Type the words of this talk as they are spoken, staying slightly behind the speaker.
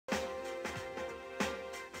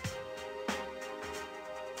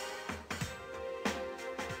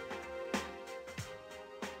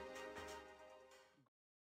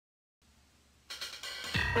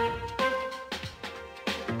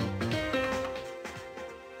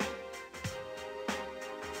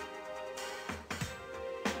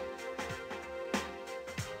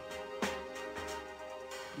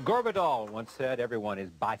Garber once said everyone is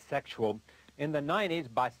bisexual. In the 90s,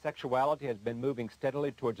 bisexuality has been moving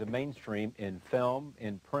steadily towards the mainstream in film,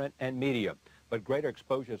 in print, and media. But greater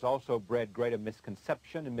exposure has also bred greater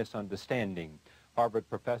misconception and misunderstanding. Harvard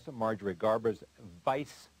professor Marjorie Garber's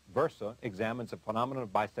Vice Versa examines the phenomenon of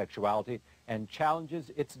bisexuality and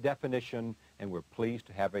challenges its definition, and we're pleased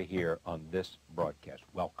to have her here on this broadcast.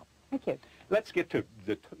 Welcome. Thank you. Let's get to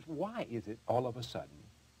why is it all of a sudden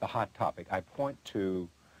the hot topic? I point to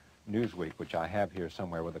Newsweek, which I have here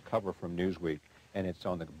somewhere with a cover from Newsweek, and it's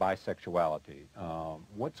on the bisexuality.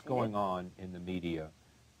 What's going on in the media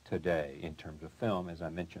today in terms of film, as I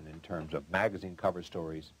mentioned, in terms of magazine cover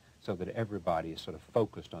stories, so that everybody is sort of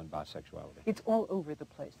focused on bisexuality? It's all over the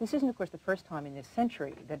place. This isn't, of course, the first time in this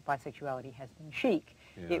century that bisexuality has been chic.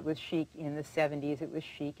 Yeah. It was chic in the 70s, it was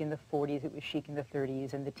chic in the 40s, it was chic in the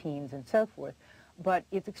 30s and the teens and so forth. But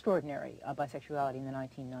it's extraordinary, bisexuality in the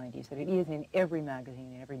 1990s, that it is in every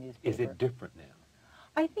magazine, in every newspaper. Is it different now?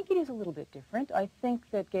 I think it is a little bit different. I think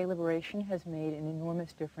that gay liberation has made an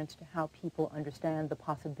enormous difference to how people understand the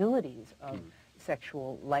possibilities of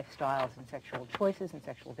sexual lifestyles and sexual choices and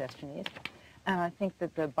sexual destinies. And I think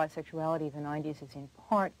that the bisexuality of the 90s is in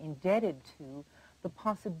part indebted to the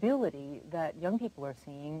possibility that young people are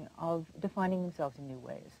seeing of defining themselves in new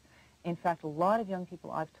ways. In fact, a lot of young people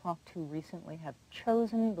I've talked to recently have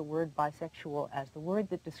chosen the word bisexual as the word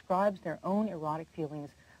that describes their own erotic feelings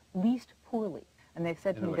least poorly. And they've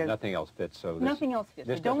said to me, nothing else fits, so this, nothing else fits.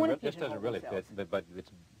 They don't want to this doesn't really fit, but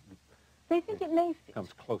it's, they think it may fit.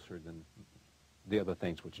 Comes closer than the other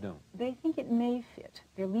things which don't. They think it may fit.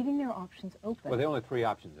 They're leaving their options open. Well, there are only three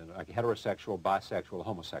options, like heterosexual, bisexual,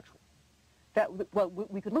 homosexual. Well,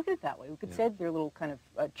 we could look at it that way. We could say they're a little kind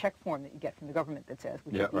of check form that you get from the government that says,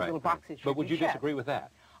 these little boxes. But would you disagree with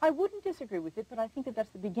that? I wouldn't disagree with it, but I think that that's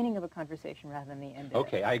the beginning of a conversation rather than the end of it.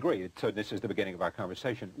 Okay, I agree. So this is the beginning of our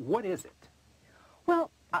conversation. What is it?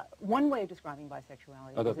 Well, one way of describing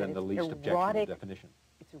bisexuality other is than that the least erotic, objective definition.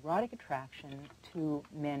 It's erotic attraction to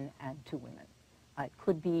men and to women. It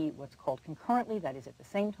could be what's called concurrently, that is at the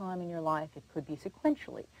same time in your life. It could be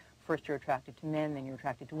sequentially. First you're attracted to men, then you're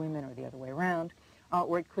attracted to women, or the other way around.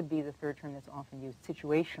 Or it could be the third term that's often used,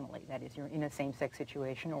 situationally. That is, you're in a same-sex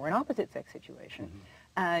situation or an opposite-sex situation,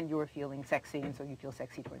 and you're feeling sexy, and so you feel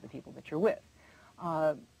sexy toward the people that you're with.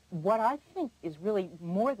 What I think is really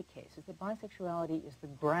more the case is that bisexuality is the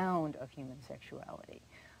ground of human sexuality,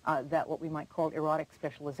 that what we might call erotic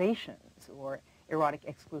specializations or erotic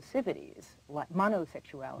exclusivities, like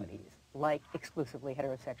monosexualities, like exclusively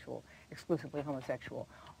heterosexual, exclusively homosexual,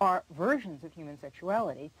 are versions of human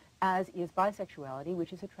sexuality, as is bisexuality,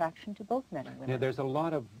 which is attraction to both men and women. Yeah, there is a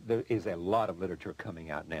lot of literature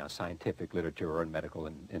coming out now, scientific literature and medical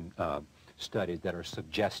and studies that are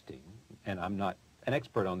suggesting, and I'm not an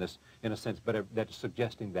expert on this in a sense, but that is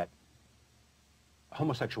suggesting that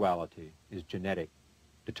homosexuality is genetic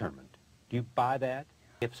determined. Do you buy that?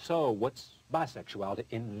 If so, what's bisexuality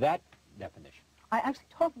in that definition? I actually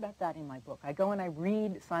talk about that in my book. I go and I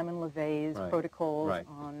read Simon LeVay's protocols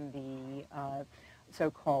on the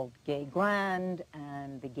so-called gay gland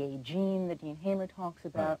and the gay gene that Dean Hamer talks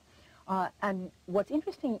about. And what's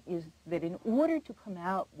interesting is that in order to come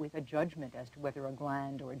out with a judgment as to whether a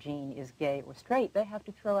gland or a gene is gay or straight, they have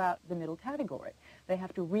to throw out the middle category. They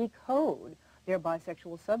have to recode their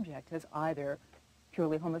bisexual subject as either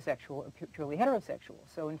purely homosexual or purely heterosexual.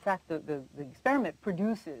 So in fact, the experiment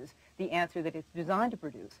produces the answer that it's designed to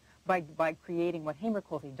produce by creating what Hamer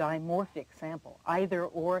calls a dimorphic sample, either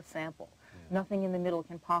or sample. Nothing in the middle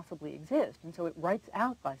can possibly exist. And so it writes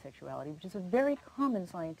out bisexuality, which is a very common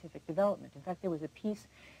scientific development. In fact, there was a piece,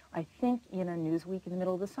 I think, in a Newsweek in the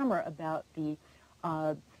middle of the summer about the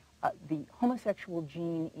homosexual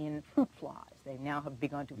gene in fruit flies. They now have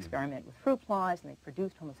begun to experiment with fruit flies, and they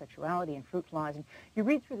produced homosexuality in fruit flies. And you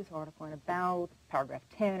read through this article, and about paragraph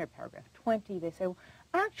 10 or paragraph 20, they say, well,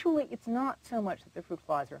 actually, it's not so much that the fruit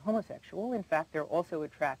flies are homosexual. In fact, they're also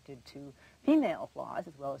attracted to female flies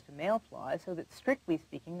as well as to male flies, so that strictly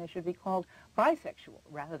speaking, they should be called bisexual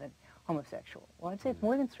rather than homosexual. Well, I'd say it's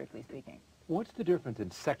more than strictly speaking. What's the difference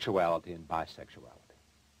in sexuality and bisexuality?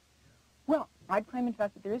 Well, I'd claim, in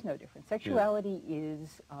fact, that there is no difference. Sexuality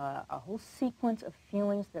is a whole sequence of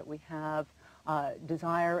feelings that we have,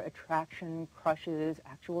 desire, attraction, crushes,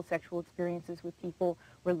 actual sexual experiences with people,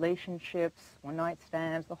 relationships, one-night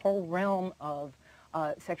stands, the whole realm of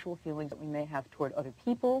sexual feelings that we may have toward other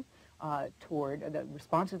people, toward the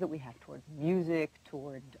responses that we have toward music,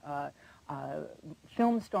 toward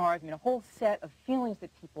film stars, I mean, a whole set of feelings that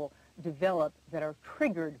people develop that are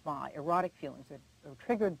triggered by, erotic feelings that are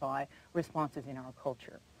triggered by responses in our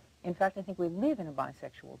culture. In fact, I think we live in a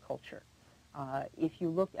bisexual culture. If you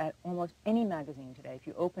look at almost any magazine today, if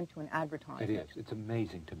you open to an advertisement... It is. It's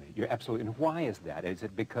amazing to me. You're absolutely... And why is that? Is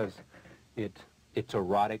it because it's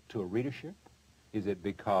erotic to a readership? Is it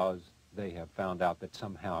because they have found out that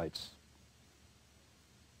somehow it's...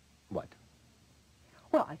 what?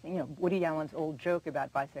 Well, I think, you know, Woody Allen's old joke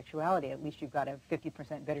about bisexuality, at least you've got a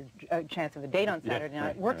 50% better chance of a date on Saturday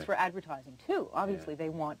night, works for advertising, too. Obviously, they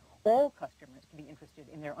want all customers to be interested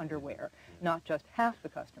in their underwear, not just half the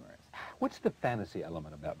customers. What's the fantasy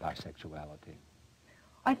element about bisexuality?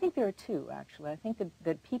 I think there are two, actually. I think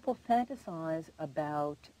that people fantasize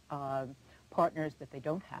about partners that they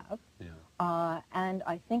don't have, and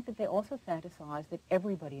I think that they also fantasize that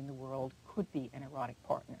everybody in the world could be an erotic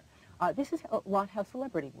partner. This is a lot how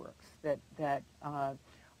celebrity works, that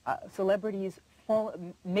celebrities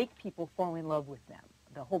make people fall in love with them.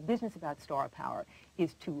 The whole business about star power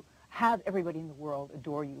is to have everybody in the world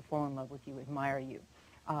adore you, fall in love with you, admire you.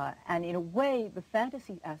 And in a way, the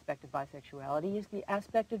fantasy aspect of bisexuality is the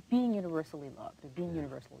aspect of being universally loved, of being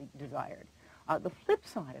universally desired. The flip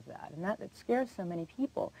side of that, and that scares so many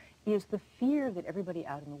people, is the fear that everybody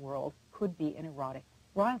out in the world could be an erotic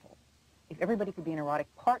rival. If everybody could be an erotic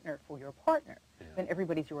partner for your partner, then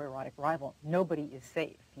everybody's your erotic rival. Nobody is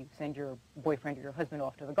safe. You send your boyfriend or your husband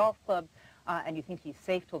off to the golf club, and you think he's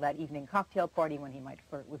safe till that evening cocktail party when he might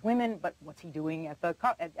flirt with women, but what's he doing at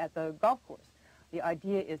the golf course? The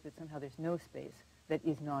idea is that somehow there's no space that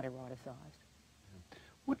is not eroticized.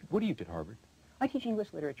 What do you do at Harvard? I teach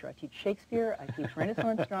English literature. I teach Shakespeare. I teach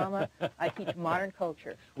Renaissance drama. I teach modern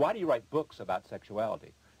culture. Why do you write books about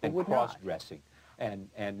sexuality and cross-dressing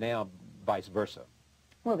and now vice versa?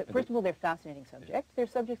 Well, first of all, they're fascinating subjects. They're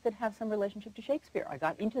subjects that have some relationship to Shakespeare. I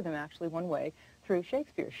got into them, actually, one way through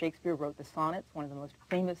Shakespeare. Shakespeare wrote the sonnets, one of the most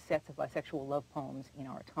famous sets of bisexual love poems in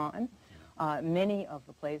our time. Many of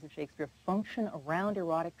the plays of Shakespeare function around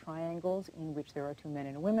erotic triangles in which there are two men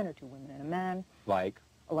and a woman or two women and a man. Like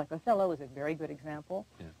Othello is a very good example,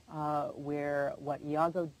 where what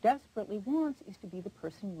Iago desperately wants is to be the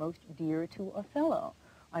person most dear to Othello.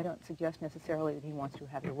 I don't suggest necessarily that he wants to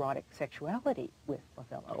have erotic sexuality with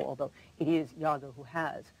Othello, although it is Iago who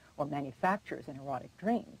has or manufactures an erotic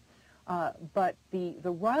dream. But the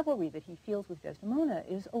rivalry that he feels with Desdemona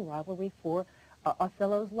is a rivalry for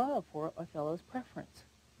Othello's love, for Othello's preference.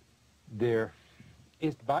 There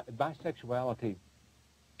is bisexuality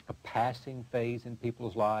a passing phase in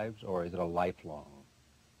people's lives, or is it a lifelong?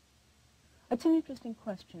 It's an interesting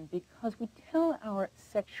question because we tell our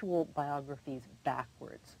sexual biographies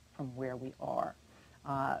backwards from where we are.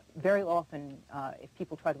 Very often, if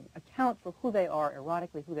people try to account for who they are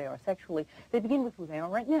erotically, who they are sexually, they begin with who they are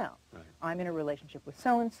right now. Right. I'm in a relationship with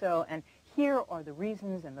so-and-so, and here are the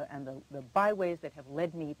reasons and the byways that have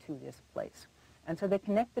led me to this place. And so they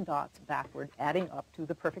connect the dots backward, adding up to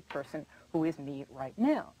the perfect person who is me right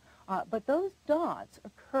now. But those dots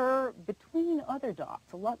occur between other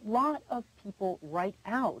dots. A lot of people write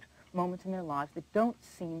out moments in their lives that don't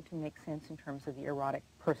seem to make sense in terms of the erotic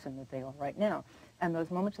person that they are right now. And those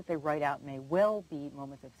moments that they write out may well be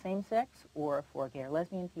moments of same-sex, or for gay or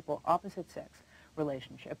lesbian people, opposite-sex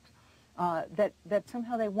relationships that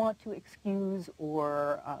somehow they want to excuse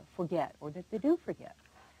or forget, or that they do forget.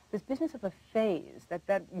 This business of a phase,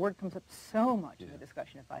 that word comes up so much in the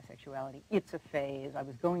discussion of bisexuality. It's a phase. I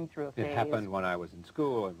was going through a phase. It happened when I was in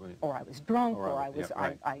school. Or I was drunk, or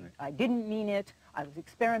I didn't mean it. I was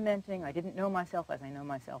experimenting. I didn't know myself as I know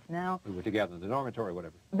myself now. We were together in the dormitory,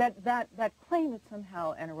 whatever. That claim that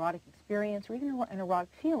somehow an erotic experience, or even an erotic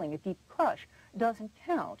feeling, a deep crush, doesn't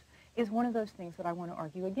count, is one of those things that I want to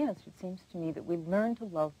argue against. It seems to me that we learn to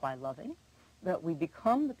love by loving, that we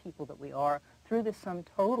become the people that we are through the sum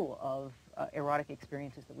total of erotic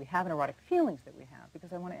experiences that we have and erotic feelings that we have.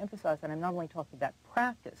 Because I want to emphasize that I'm not only talking about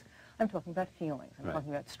practice, I'm talking about feelings. I'm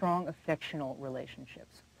talking about strong affectional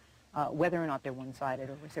relationships, whether or not they're one-sided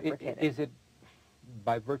or reciprocated. Is it,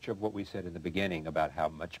 by virtue of what we said in the beginning about how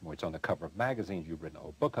much more it's on the cover of magazines, you've written a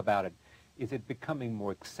whole book about it, is it becoming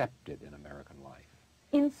more accepted in American life?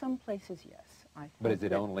 In some places, yes. I think but is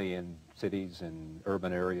it only in cities and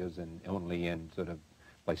urban areas and only in sort of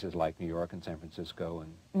places like New York and San Francisco?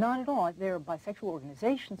 And not at all. There are bisexual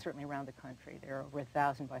organizations certainly around the country. There are over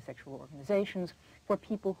 1,000 bisexual organizations for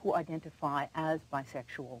people who identify as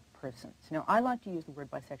bisexual persons. Now, I like to use the word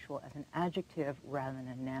bisexual as an adjective rather than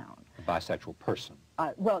a noun. A bisexual person.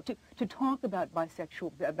 Well, to talk about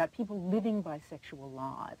about people living bisexual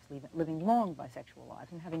lives, living long bisexual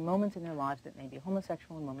lives, and having moments in their lives that may be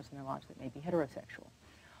homosexual and moments in their lives that may be heterosexual.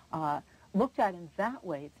 Looked at in that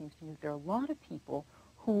way, it seems to me that there are a lot of people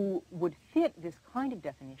who would fit this kind of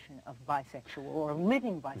definition of bisexual or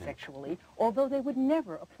living bisexually, although they would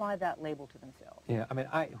never apply that label to themselves. Yeah, I mean,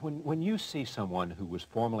 when you see someone who was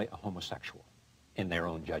formerly a homosexual in their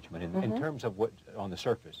own judgment, in terms of what, on the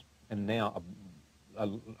surface, and now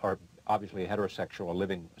are obviously a heterosexual or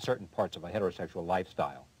living certain parts of a heterosexual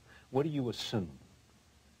lifestyle, what do you assume?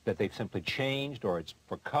 That they've simply changed, or it's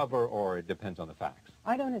for cover, or it depends on the facts?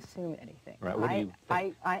 I don't assume anything. Right. What do you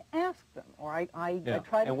think? I ask them, or I try to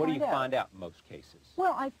find out. And what do you find out in most cases?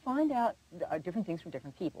 Well, I find out different things from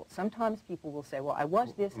different people. Sometimes people will say, well, I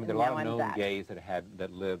was this, and now I'm that. There are a lot of known gays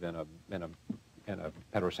that live in a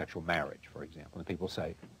heterosexual marriage, for example, and people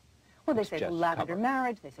say, well, they say it's a lavender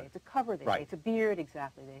marriage, they say it's a cover, they say it's a beard,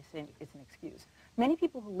 exactly, they say it's an excuse. Many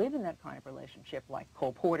people who live in that kind of relationship, like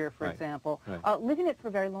Cole Porter, for example, live in it for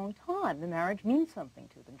a very long time. The marriage means something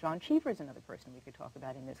to them. John Cheever is another person we could talk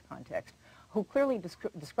about in this context, who clearly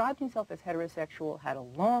described himself as heterosexual, had a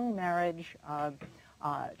long marriage,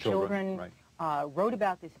 children, wrote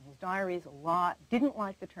about this in his diaries a lot, didn't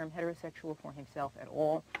like the term heterosexual for himself at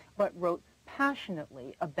all, but wrote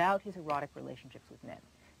passionately about his erotic relationships with men.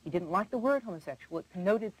 He didn't like the word homosexual. It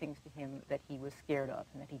connoted things to him that he was scared of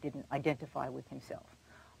and that he didn't identify with himself.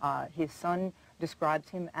 His son describes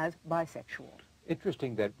him as bisexual.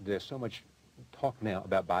 Interesting that there's so much talk now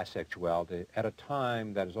about bisexuality at a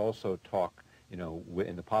time that is also talk, you know,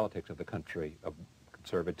 in the politics of the country of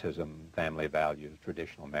conservatism, family values,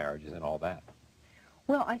 traditional marriages, and all that.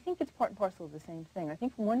 Well, I think it's part and parcel of the same thing. I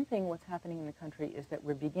think for one thing what's happening in the country is that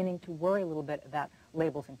we're beginning to worry a little bit about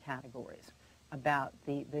labels and categories, about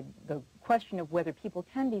the question of whether people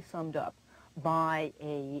can be summed up by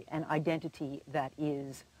an identity that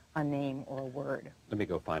is a name or a word. Let me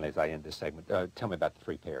go finally as I end this segment. Tell me about the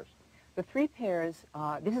three pairs. The three pairs,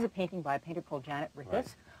 this is a painting by a painter called Janet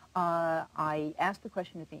Rickes. I asked the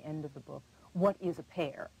question at the end of the book, what is a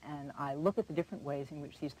pair? And I look at the different ways in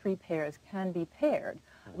which these three pairs can be paired.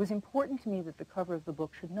 It was important to me that the cover of the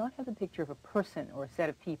book should not have a picture of a person or a set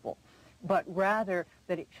of people, but rather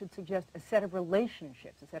that it should suggest a set of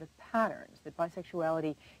relationships, a set of patterns, that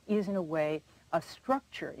bisexuality is in a way a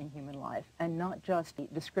structure in human life and not just the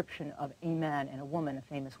description of a man and a woman, a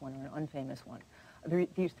famous one or an unfamous one.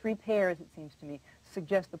 These three pairs, it seems to me,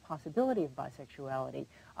 suggest the possibility of bisexuality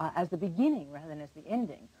as the beginning rather than as the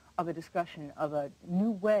ending of a discussion of a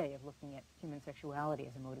new way of looking at human sexuality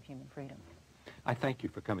as a mode of human freedom. I thank you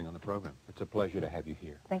for coming on the program. It's a pleasure to have you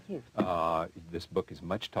here. Thank you. This book is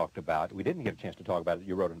much talked about. We didn't get a chance to talk about it.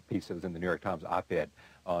 You wrote a piece that was in the New York Times op-ed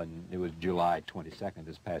on, it was July 22nd,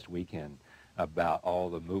 this past weekend, about all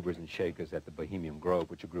the movers and shakers at the Bohemian Grove,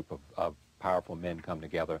 which a group of powerful men come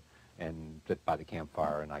together and sit by the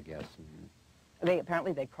campfire, and I guess...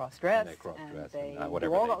 Apparently they cross-dress, and they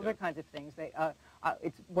do all other kinds of things.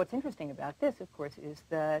 What's interesting about this, of course, is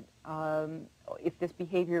that if this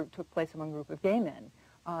behavior took place among a group of gay men,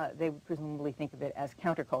 they would presumably think of it as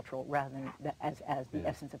countercultural rather than as the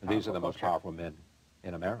essence of powerful These are the most powerful men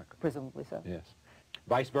in America. Presumably so. Yes.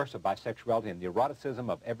 Vice Versa, Bisexuality and the Eroticism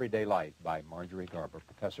of Everyday Life by Marjorie Garber,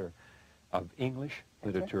 Professor of English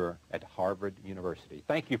Literature at Harvard University.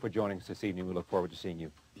 Thank you for joining us this evening. We look forward to seeing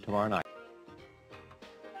you tomorrow night.